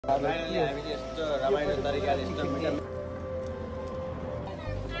हामीले यस्तो रमाइलो तरिकाले यस्तो मिठो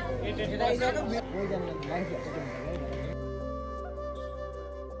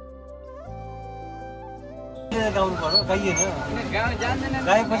गाउनु पर्यो गाइएन गाउँ जान्दैन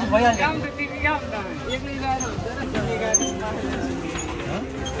गाएपछि भइहाल्छ गाउँ त तिमी गाउँ त एक्लै गएर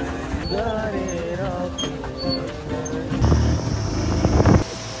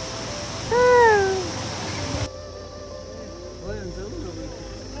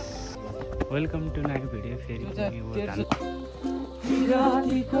वेलकम टु नाइट भिडियो फेरि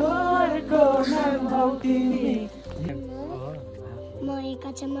म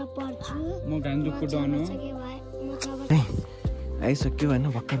कक्षामा पढ्छु म घान्द्रुकको डन हो आइसक्यो होइन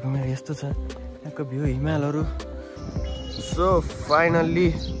भर्खर कमेर यस्तो छ यहाँको भ्यू हिमालहरू So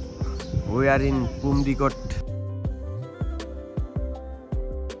finally we are in Pumdikot.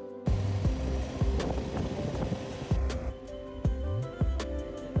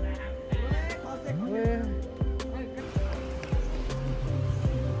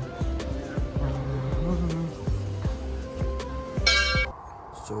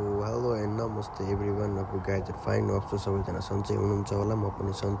 So hello and namaste everyone. Hope you guys are fine. Hope so सबैजना सन्चै हुनुहुन्छ होला म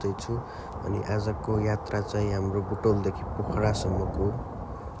पनि सन्चै छु अनि आजको यात्रा चाहिँ हाम्रो बुटोलदेखि पोखरासम्मको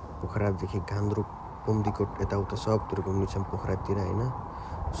पोखरादेखि घान्द्रुक पुम्दीकोट यताउता सबतिर घुम्ने छौँ पोखरातिर हैन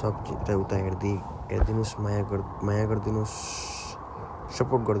सब यताउता हेर्दिनुस् माया गरिदिनुस्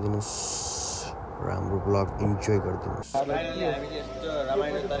सपोर्ट गरिदिनुस् र हाम्रो ब्लग इन्जोय गरिदिनुस् हामीले यस्तो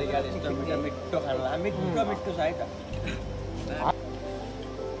रमाइलो तरिकाले यस्तो मिठो खाना मिठो छ है त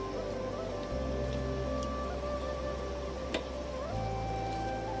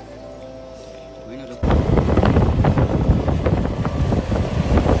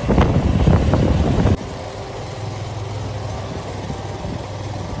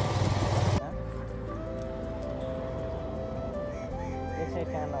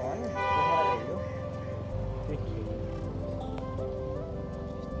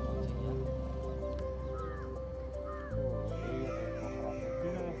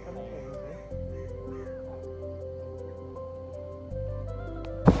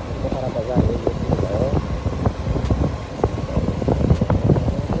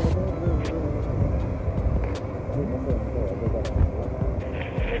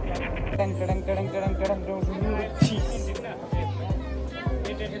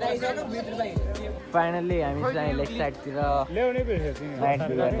फाइनली हामी चाहिँ लेक साइडतिर नाइट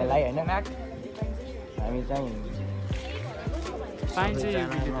भ्यू गर्नलाई हैन हामी चाहिँ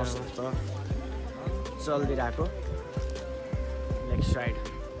चल्दिरहेको लेक साइड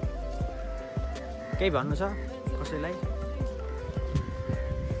केही भन्नु छ कसैलाई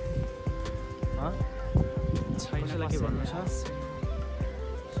कसैलाई के भन्नु छ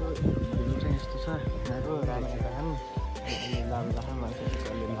सो भ्यू चाहिँ यस्तो छ यहाँको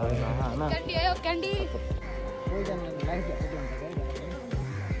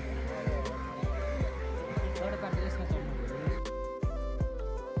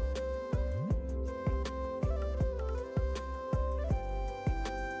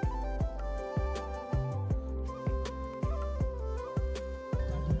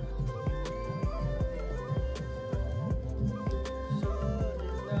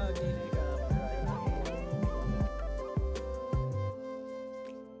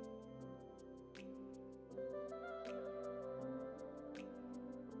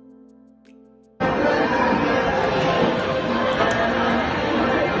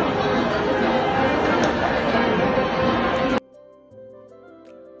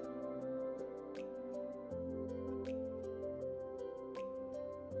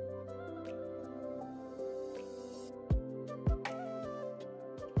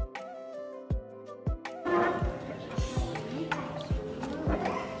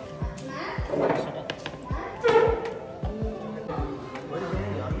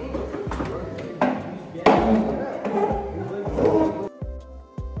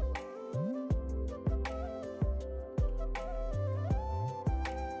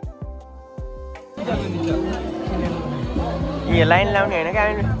ये लाइन लाउने हैन क्या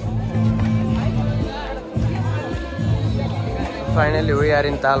फाइनली वी आर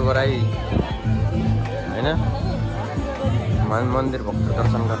इन तालबराई हैन मन्दिर भक्त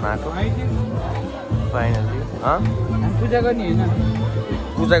दर्शन गर्न आएको फाइनली पूजा गर्ने हैन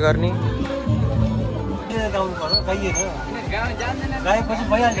पूजा गर्ने गाउनु पर्यो गाइएन गाउँ जान्दैन गाएपछि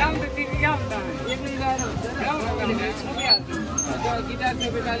भइहाल्छ गाउँ त तिमी गाउँ त एक्लै गएर हुन्छ गाउँ गिटार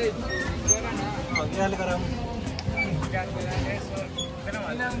बेटाले गिटारले गराउनु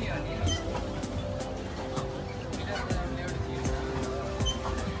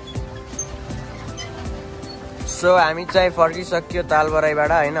सो हामी चाहिँ फर्किसक्यो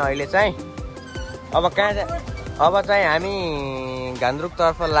तालबराईबाट होइन अहिले चाहिँ अब कहाँ अब चाहिँ हामी घान्द्रुक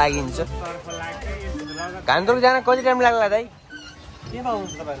तर्फ लागिन्छ घान्द्रुक जान कति टाइम लाग्ला दाइ केमा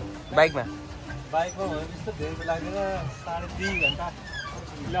आउनुहुन्छ तपाईहरु बाइकमा बाइकमा हो त्यस्तो धेरै लाग्दैन 2.5 घण्टा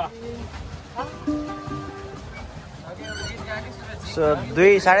ल सो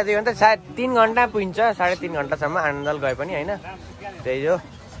 2.5 घण्टा सायद 3 घण्टा पुगिन्छ 3.5 घण्टासम्म आनन्दल गए पनि होइन त्यही हो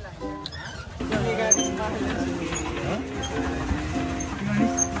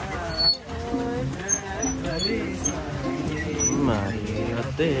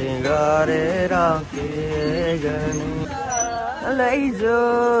गरेर के गर्ने लैजो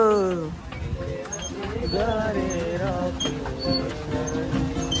गरेर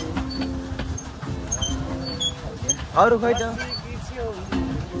अरू खै त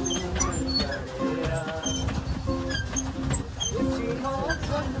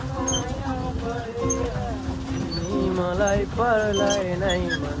मलाई परलाई नै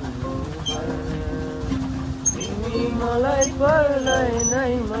मन मलाई परलाई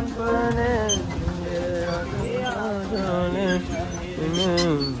नै मन पर्ने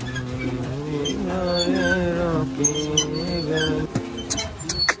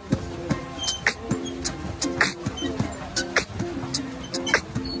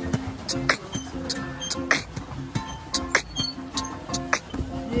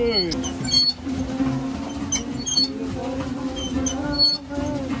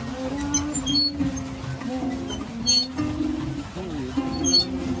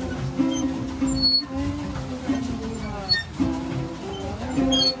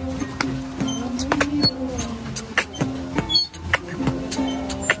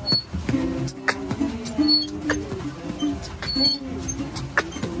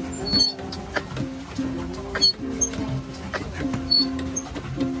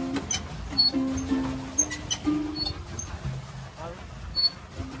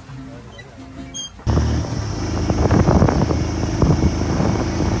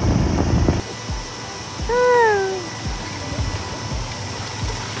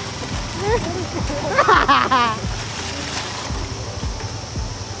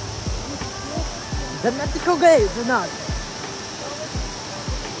जन्नत को गए जन्नत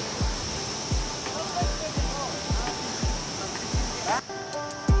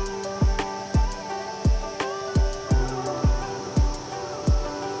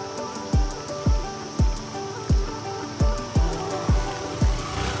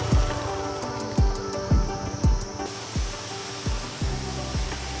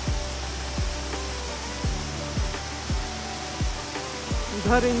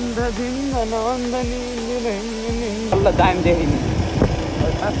धरिन्द धिन्द नन्दनी ल दाम देखिने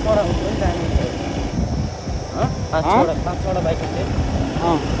पाँच छोडा हुन्छ नि दामी पाँच छोडा बाइक हुन्छ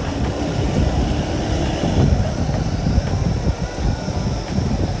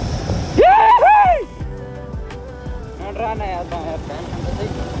नडराना यार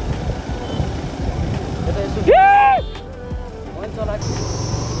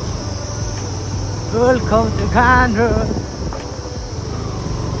वेलकम टु घान्द्रुक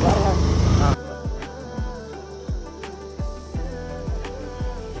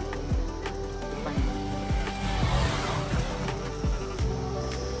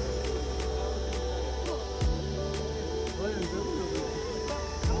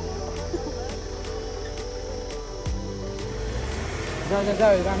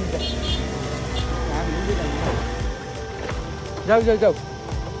जाऊ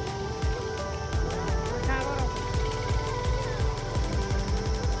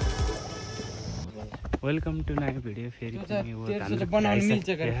वेलकम टु नयाँ भिडियो फेरि बनाउनु मिल्छ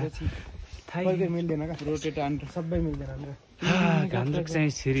मिल्दैन रोटेट अन्डर सबै मिल्दैन घान्द्रुक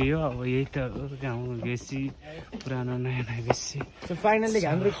चाहिँ छिरी हो अब यही त गाउँ बेसी पुरानो नयाँ नयाँ बेसी सो फाइनली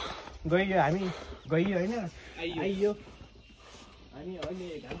घान्द्रुक गइयो हामी गइयो होइन आइयो हामी अहिले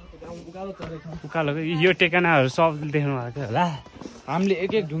घान्द्रुकको गाउँ उकालो चढेछौँ उकालो यो टेकानाहरू सब देख्नु भएको होला हामीले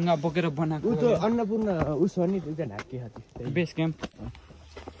एक एक ढुङ्गा बोकेर बनाएको उ त अन्नपूर्ण उस हो नि दुईटा ढाकी हाती base camp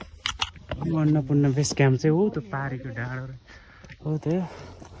Annapurna base camp चाहिँ हो त्यो पारेको डाँडो हो त्यो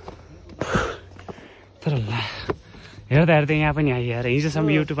तर ला हेर्दा हेर्दै यहाँ पनि आइहाल्यो हिजोसम्म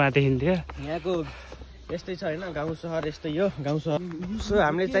युट्युबमा देखिन्थ्यो यहाँको यस्तै छ होइन गाउँ सहर यस्तै हो गाउँ सहर सो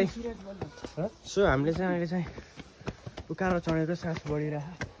हामीले चाहिँ अहिले चाहिँ उकालो चढेको सास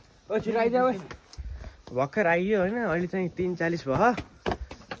बढिरहेको छिटो आइजाऊ भर्खर आइयो होइन अहिले चाहिँ 3:40 भयो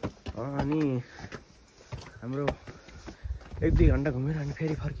अनि हाम्रो 1-2 घन्टा घुमेर अनि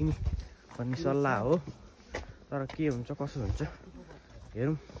फेरि फर्किने भन्ने सल्लाह हो तर के हुन्छ कसो हुन्छ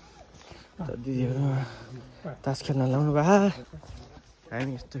हेरौँ दिदीहरू तास खेल्न लाउनु भयो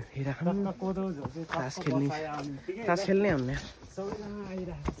हामी यस्तो तास खेल्ने हुने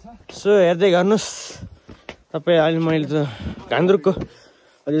सो हेर्दै गर्नुहोस् तपाईँ अहिले मैले त घान्द्रुकको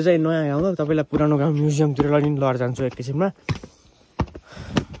अझै चाहिँ नयाँ गाउँ हो तपाईँलाई पुरानो गाउँ म्युजियमतिर लएर जान्छु एक किसिममा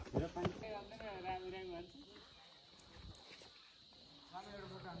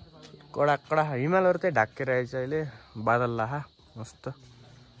कडा कडा हिमालहरू चाहिँ ढाकेर आएछ अहिले बादल लाहा मस्त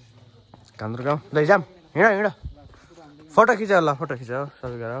घान्द्रुक गाउँ लैजाम हिँड फोटो खिच ल फोटो खिच हो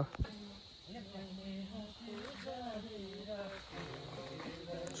सबै गरेर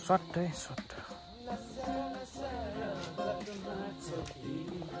सट है सट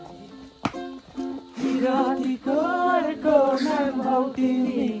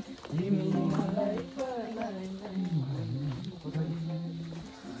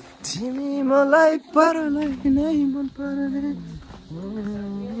तिमी मलाई परलै नै मन पर्ने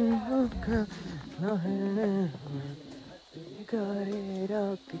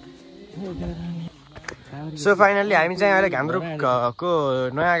सो फाइनल्ली हामी चाहिँ अहिले घान्द्रुकको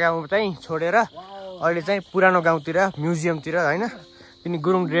नयाँ गाउँ चाहिँ छोडेर अहिले चाहिँ पुरानो गाउँतिर म्युजियमतिर होइन तिनी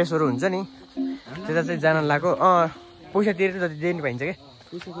गुरुङ ड्रेसहरू हुन्छ नि त्यता चाहिँ जान लाग्यो पैसा तिरेर जति दिनु पाइन्छ क्या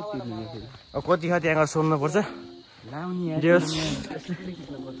कति छ त्यहाँ गएर सोध्नुपर्छ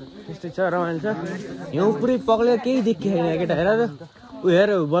त्यस्तै छ रमाइलो छ हिउँ पुरै पक्लेर केही देखियो होइन केटा हेर त ऊ हेर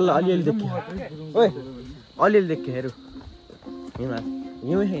बल्ल अलिअलि देखियो ओए अलिअलि देखियो हेर हिमाल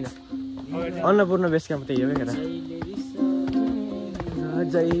हिउँ छैन अन्नपूर्ण बेस क्याम्प त्यही हो क्या केटा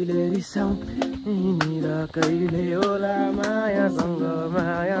जहिले रिसाउने र कहिले होला मायासँग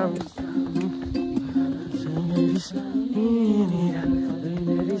माया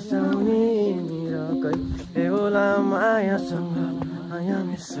रिसाउने र कहिले होला मायासँग माया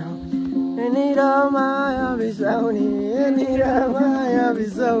मिसाउने र माया बिसाउने माया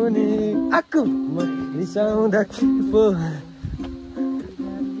बिसाउने आक्कु रिसाउँदा पो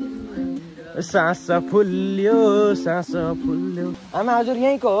सास फुल्यो आमा हजुर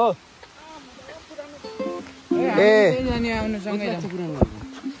यहीँको हो ए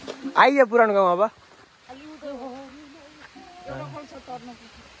आइयो पुरानो गाउँ अब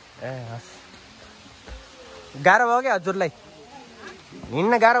ए हस् गाह्रो भयो क्या हजुरलाई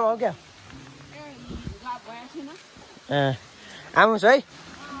हिँड्न गाह्रो भयो क्या ए आउनुहोस् है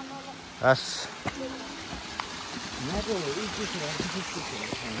हस्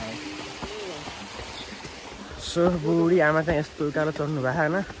सो बुढी आमा चाहिँ यस्तो उकालो चढ्नु भएको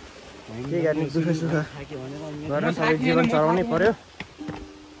होइन के गर्ने दुःख सुख गरेर सबै जीवन चलाउनै पर्यो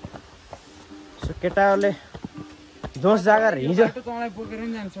सो केटाहरूले जोस जागर हिजो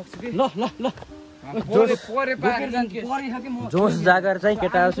जोस जागर चाहिँ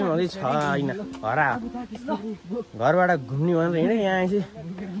केटाहरू चाहिँ अझै छैन हरा घरबाट घुम्ने भनेर हिँडेँ यहाँ आएपछि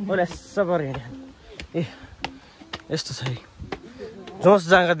मैले यसो गरेर हिँडेँ ए यस्तो छ जोस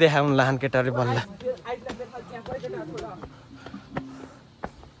जागर देखाउनु लाहान केटाहरू बल्ल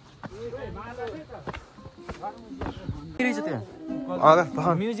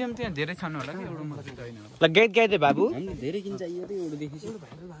म्युजियम त्यहाँ धेरै छन् होला नि एउटा मात्रै छैन ल गीत गाइदे बाबु धेरै किन चाहियो रे एउटा देखिसु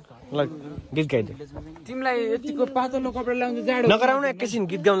ल गीत गाइदे तिमीलाई यतिको पातलो कपडा लाउँदा जाडो नगराउनु एकैछिन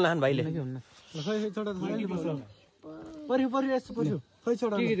गीत गाउन लाहान भाइले के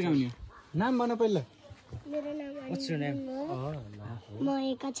गीत गाउने नाम भन पहिला मेरो नाम म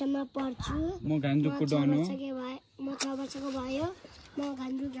एक कक्षामा पढ्छु म घान्द्रुकको डन हो म 6 वर्षको भयो म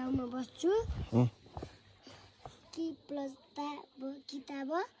घान्द्रुक गाउँमा बस्छु कि प्लस किताब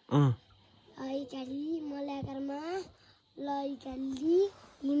ऐकाली मल्याकरमा लैकाली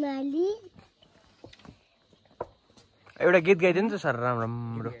हिमाली एउटा गीत गाइदिनु त सर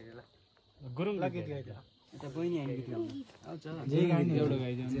राम्रो गुरुङ गीत गाइदिनु एउटा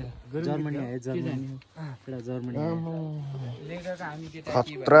गाइदिनु जर्मनी आयो जर्मनी एउटा जर्मनी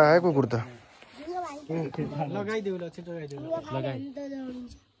खतरा आएको कुर्ता लगाइदेऊ ल छिटो लगाइदेऊ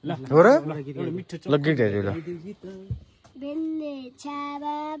हो र ल गीत गाइदिउ ल बेल्ले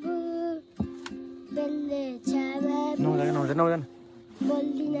छाबाबु नौजना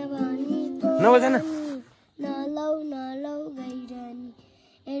बोल्दिन भनी नौजना नलौ गइरहनी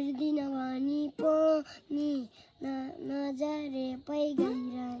हेर्दिन भनी पनि नजरे पै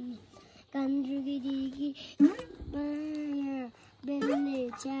गइरहनी घान्द्रुकी माया बेल्ले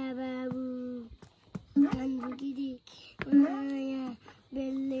छाबाबु घान्द्रुकी माया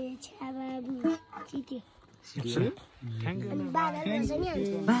बेल्ले छाबाबु चित्यो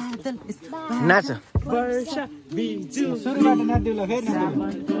नाच वर्षा बिजु सुरुबाट नाच्दिउ ल फेरि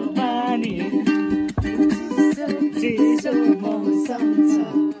पानी चिसो मौसम छ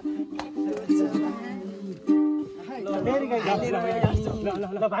फेरि गाइदिनु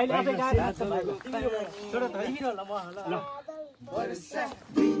ल भाइले आफै गाएर छोड त हिरो ल म ल वाउ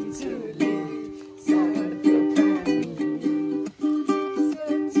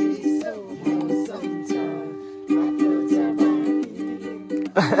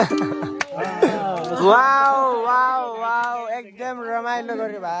वाउ वाउ एकदम रमाइलो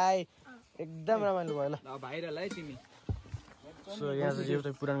गर्यो भाइ एकदम रमाइलो भयो ल भाइरल है तिमी सो यहाँ चाहिँ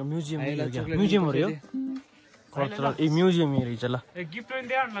एउटा पुरानो म्युजियम म्युजियमहरु यो कल्चरल ए म्युजियम रहेछ ल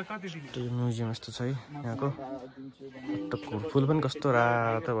त्यो म्युजियम यस्तो छ है यहाँको फुल पनि कस्तो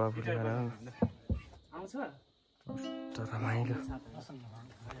रातो बाबुले कस्तो रमाइलो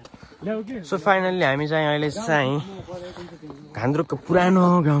सो फाइनल्ली हामी चाहिँ अहिले चाहिँ घान्द्रुकको पुरानो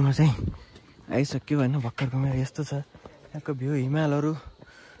गाउँमा चाहिँ आइसक्यो होइन भर्खरको मेरो यस्तो छ यहाँको भ्यू हिमालहरू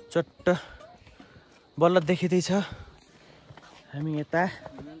चट्ट बल्ल देखिँदैछ हामी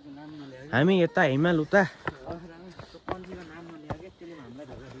यता हिमाल उता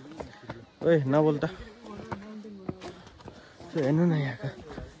ओए नबोल त हेर्नु न यहाँको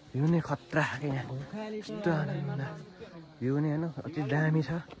भ्यू नै खतरा खाके यहाँ भ्यू नै होइन अति दामी छ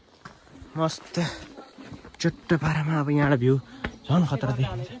मस्त चुट्ट पारामा अब यहाँबाट भ्यू झन् खतरा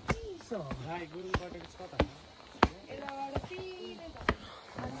देखिन्छ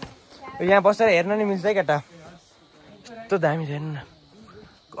यहाँ बसेर हेर्न नि मिल्छ है केटा यस्तो दामी छ हेर्नु न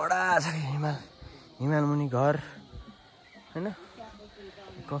कडा छ हिमाल मुनि घर होइन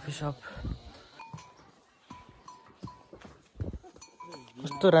कफी सप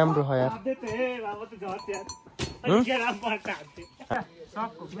कस्तो राम्रो हो यार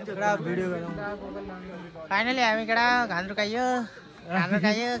फाइनली हामी केटा घान्द्रुक आइयो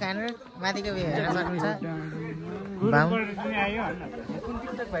माथिको भ्यू हेर्न सक्नुहुन्छ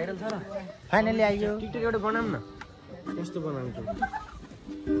फाइनली आइयो टिकटक एउटा बनाऊँ न यस्तो बनाउँछु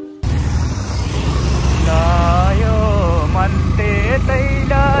लायो मन्ते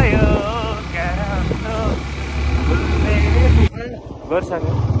तैलायो गर्छ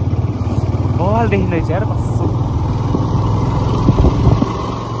बवाल देखिँदैछ यार कस्तो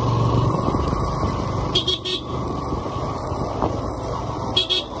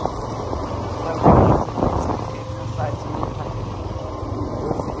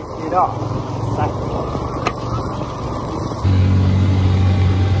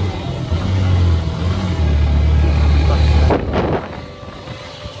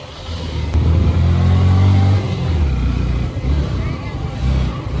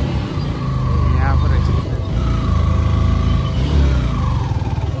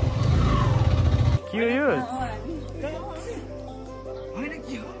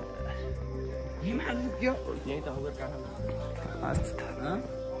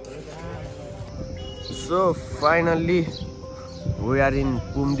So finally we are in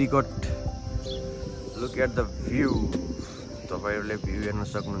Pumdikot. Look at the view. तपाईहरुले भ्यू हेर्न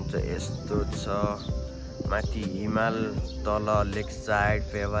सक्नुहुन्छ यस्तो छ माथि हिमाल तल लेक साइड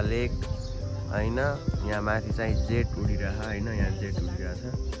फेवा लेक हैन यहाँ माथि चाहिँ जेट उडिरहा हैन यहाँ जेट उडिरहेछ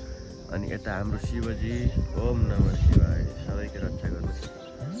अनि यता हाम्रो शिवजी ओम नमः शिवाय सबैको रक्षा गर्नुहोस्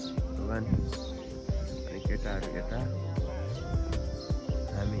भगवान अनि केटाहरु यता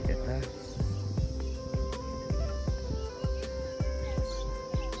हामी यता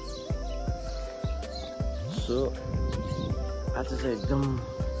सो आज चाहिँ एकदम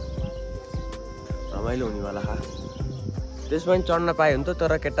रमाइलो हुनेवाला छ त्यसमा पनि चढ्न पाए हुन्छ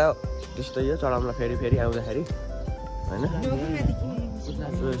तर केटा त्यस्तै हो चढाउला फेरि आउँदाखेरि हैन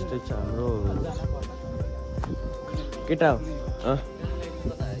सो यस्तै छ हाम्रो केटा हो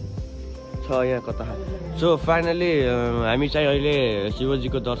छ यहाँ कता सो फाइनली हामी चाहिँ अहिले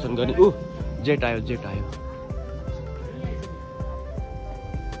शिवजीको दर्शन गर्ने जेट आयो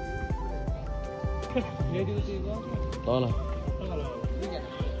तल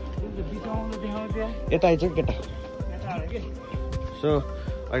यता आइज केटा सो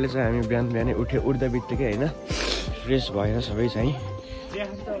अहिले चाहिँ हामी बिहानै उठ्दा बित्तिकै होइन फ्रेस भएर सबै चाहिँ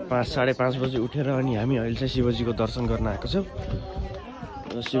 5:30 बजी उठेर अनि हामी अहिले चाहिँ शिवजीको दर्शन गर्न आएको छौँ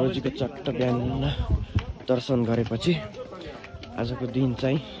र शिवजीको चट्ट बिहान दर्शन गरेपछि आजको दिन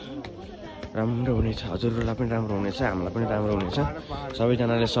चाहिँ राम्रो हुनेछ हजुरहरूलाई पनि राम्रो हुनेछ हामीलाई पनि राम्रो हुनेछ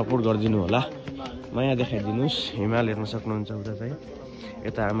सबैजनाले सपोर्ट गरिदिनु होला माया देखाइदिनुहोस् हिमाल हेर्न सक्नुहुन्छ उता चाहिँ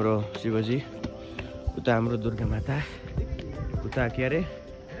यता हाम्रो शिवजी उता हाम्रो दुर्गा माता उता के अरे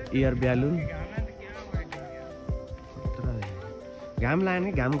इयर ब्यालुन घाम लाग्यो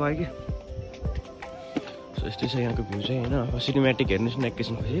नि घाम गयो कि सो यस्तै छ यहाँको भ्यू चाहिँ होइन अब सिनेमेटिक हेर्नुहोस् न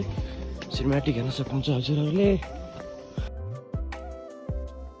एकैछिनपछि सिनेमेटिक हेर्न सक्नुहुन्छ हजुरहरूले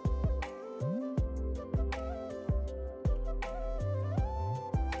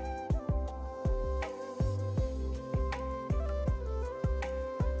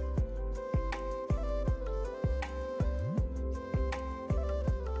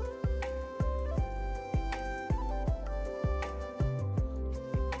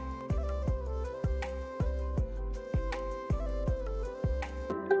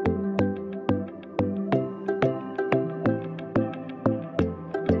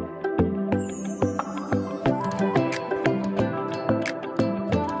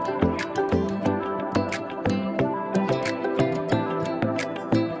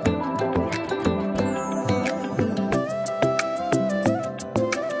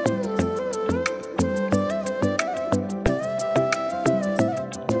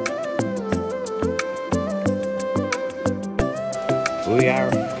We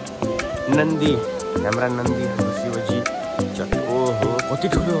are नन्दी हाम्रा नन्दीहरू शिवजी ओहो कति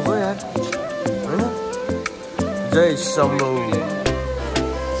ठुलो हो यार हैन जय शम्भु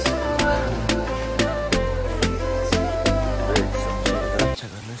रक्षा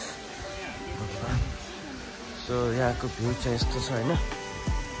गर्नुस् सो यहाँको भ्यू चाहिँ यस्तो छ हैन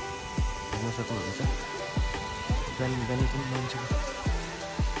हेर्न सक्नुहुन्छ बिहान बिहान पनि मान्छेको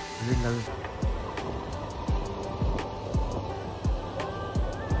भिड लाग्यो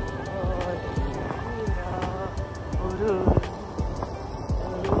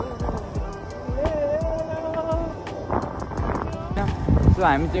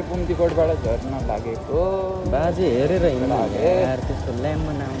हामी चाहिँ कुम्तीकोटबाट झर्न लागेको बाजे हेरेर हिँड्नु यार त्यस्तो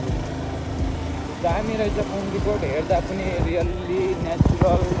ल्याम्बो नआउने दामी रहेछ कुम्तीकोट हेर्दा पनि रियल्ली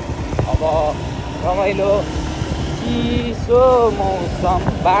नेचुरल अब रमाइलो चिसो मौसम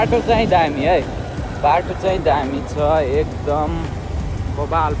बाटो चाहिँ दामी है बाटो चाहिँ दामी छ एकदम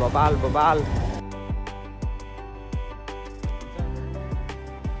बबाल बबाल बबाल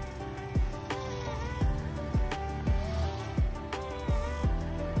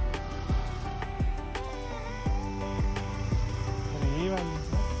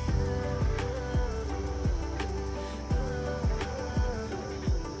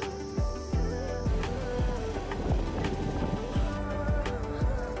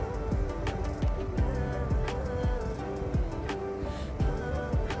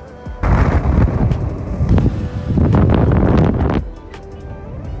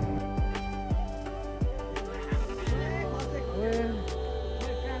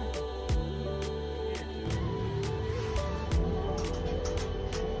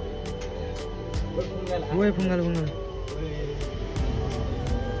Gue punggal.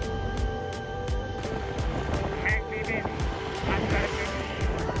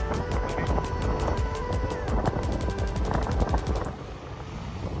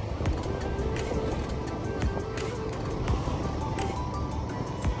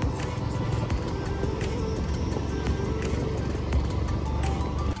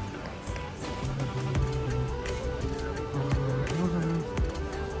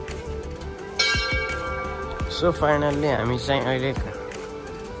 सो फाइनल्ली हामी चाहिँ अहिले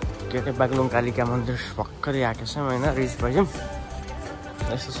के अरे बागलुङ कालिका मन्दिर भर्खरै आएको छौँ होइन रिच भयौँ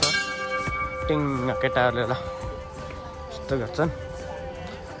यस्तो छ टिङ केटाहरूले ल यस्तो गर्छन्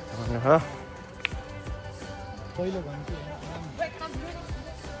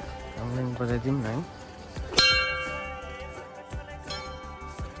बजाइदिउँ न है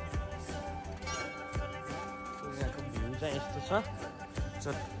यहाँको भ्यू चाहिँ यस्तो छ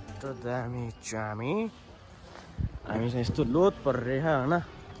चट्ट दामी चामी हामी चाहिँ यस्तो लोड परिरहेछ होइन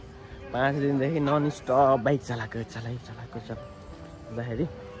 5 दिनदेखि नन स्टप बाइक चलाएको हुँदाखेरि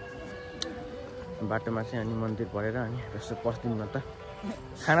बाटोमा चाहिँ अनि मन्दिर पढेर अनि यसो पस्दिउँ त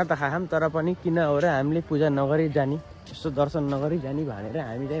खाना त खायौँ तर पनि किन हो र हामीले पूजा नगरी जाने यसो दर्शन नगरी जाने भनेर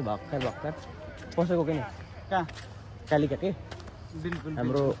हामी चाहिँ भर्खर पसेको किन कहाँ कालिका के बिल्कुल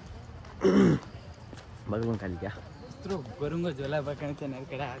हाम्रो बागलुङ कालिका यत्रो गरुङको झोला पकाउने थिएन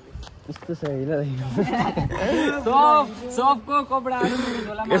केटा यस्तो छ हेर सबको कपडाहरू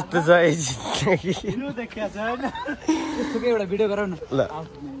झोलामा यस्तो छ हिरो देखिया छ हैन यसको एउटा भिडियो गराउ न ल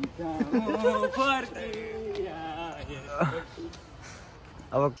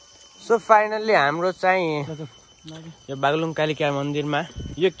अब सो फाइनल्ली हाम्रो चाहिँ यो बागलुङ कालिका मन्दिरमा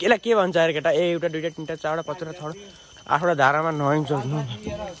यो केलाई के भन्छ अरे केटा एउटा दुईटा तिनटा चारवटा पाँचवटा छवटा आठवटा धारामा नुहाइन्छ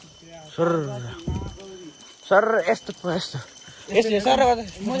सर यस्तो सर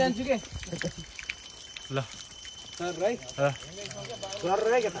म जान्छु के ल सर राई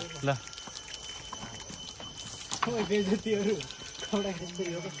केटा ल ओइ बेइज्जतीहरु कपडा खस्दै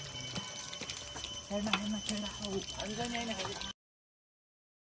हो हेर्न हामी जाने हैन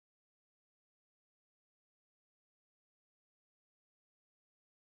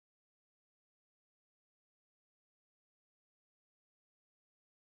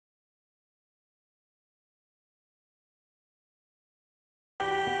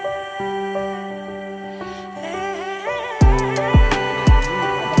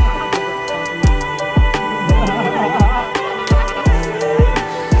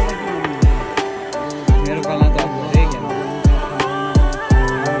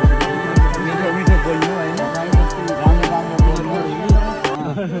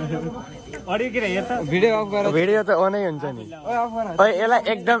भिडियो त अनै हुन्छ नि यसलाई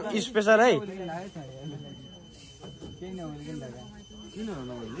एकदम स्पेसल है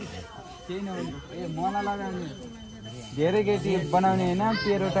धेरै केटी बनाउने होइन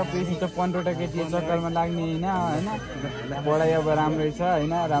 13वटा 15वटा केटी चक्करमा लाग्ने होइन पढाइ अब राम्रै छ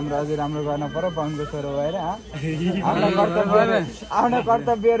होइन राम्रो अझै राम्रो गर्न पर्यो बाहुनको छोरो भएर आफ्नो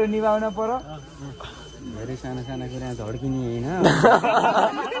कर्तव्यहरू निभाउन पर्यो धेरै साना साना कुरा झड्किने होइन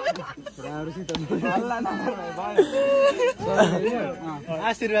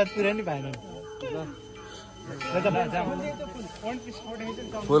आशीर्वाद पुरा नि भएन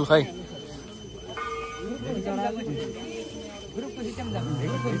फुल खै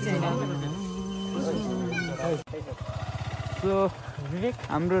सो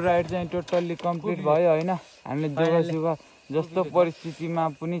हाम्रो राइड चाहिँ टोटल्ली कम्प्लिट भयो होइन हामीले जोगासुग जस्तो परिस्थितिमा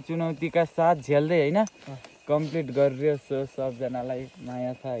पनि चुनौतीका साथ झेल्दै होइन कम्प्लिट गरियो सो सबजनालाई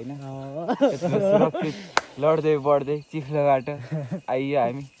माया छ होइन सुरक्षित लड्दै बढ्दै चिफ्लो बाटो आइयो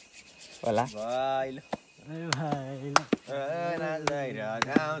हामी होला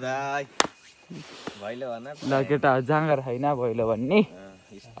ल केटा जाँगर होइन भैलो भन्ने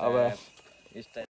अब